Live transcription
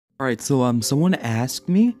Alright, so someone asked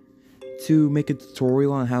me to make a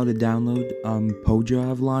tutorial on how to download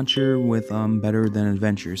Pojavlauncher with Better Than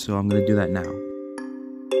Adventure, so I'm gonna do that now.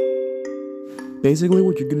 Basically,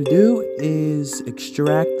 what you're gonna do is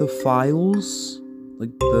extract the files,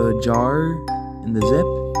 like the jar and the zip,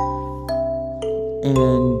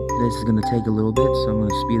 and this is gonna take a little bit, so I'm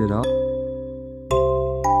gonna speed it up.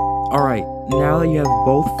 Alright, now that you have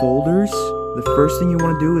both folders, the first thing you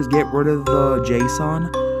want to do is get rid of the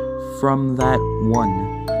JSON from that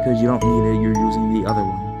one, because you don't need it, you're using the other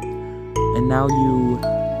one. And now you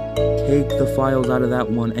take the files out of that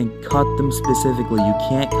one and cut them specifically. You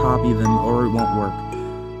can't copy them or it won't work.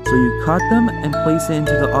 So you cut them and place it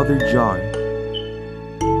into the other jar.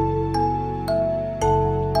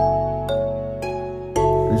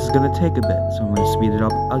 This is going to take a bit, so I'm going to speed it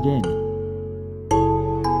up again.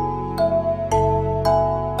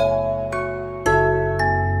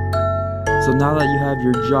 So now that you have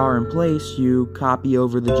your jar in place, you copy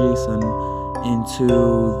over the JSON into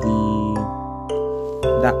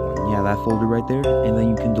that one. Yeah, that folder right there. And then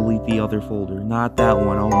you can delete the other folder. Not that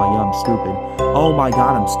one. Oh my god, I'm stupid. Oh my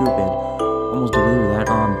god, I'm stupid. Almost deleted that.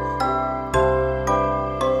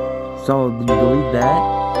 So you delete that,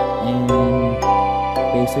 and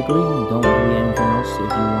basically you don't delete anything else if you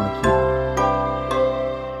want to keep it.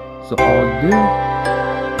 So all you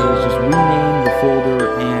do is just rename the folder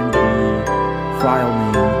and the file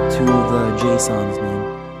name to the JSON's name.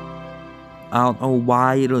 I don't know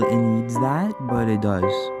why it needs that, but it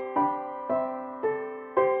does.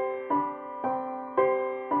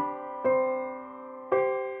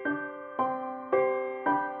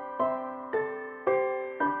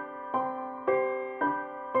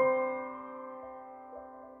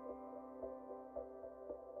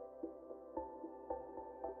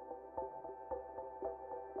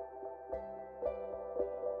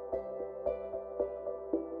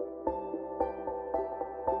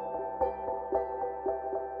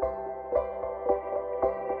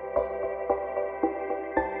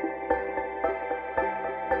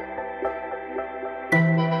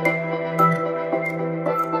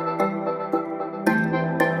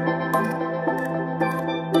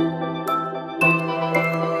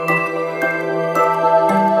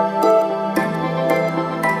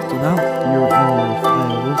 Now you're in your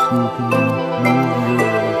files, you can move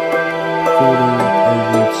your folder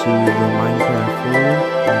over to the Minecraft folder,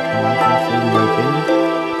 like the Minecraft folder right there,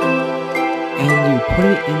 and you put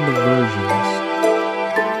it in the versions.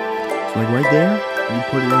 So like right there, you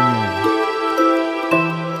put it in there.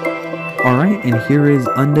 Alright, and here is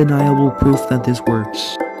undeniable proof that this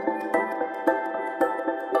works.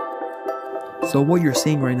 So what you're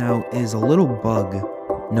seeing right now is a little bug.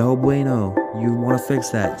 No bueno. You want to fix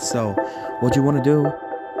that. So, what you want to do...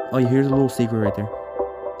 Oh, here's a little secret right there.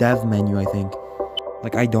 Dev menu, I think.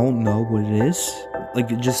 Like, I don't know what it is. Like,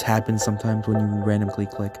 it just happens sometimes when you randomly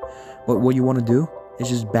click. But what you want to do is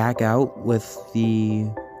just back out with the...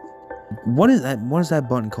 What is that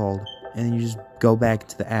button called? And then you just go back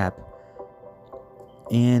to the app.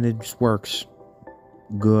 And it just works.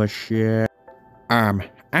 Good shit.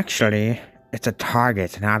 Actually, it's a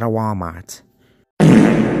Target, not a Walmart.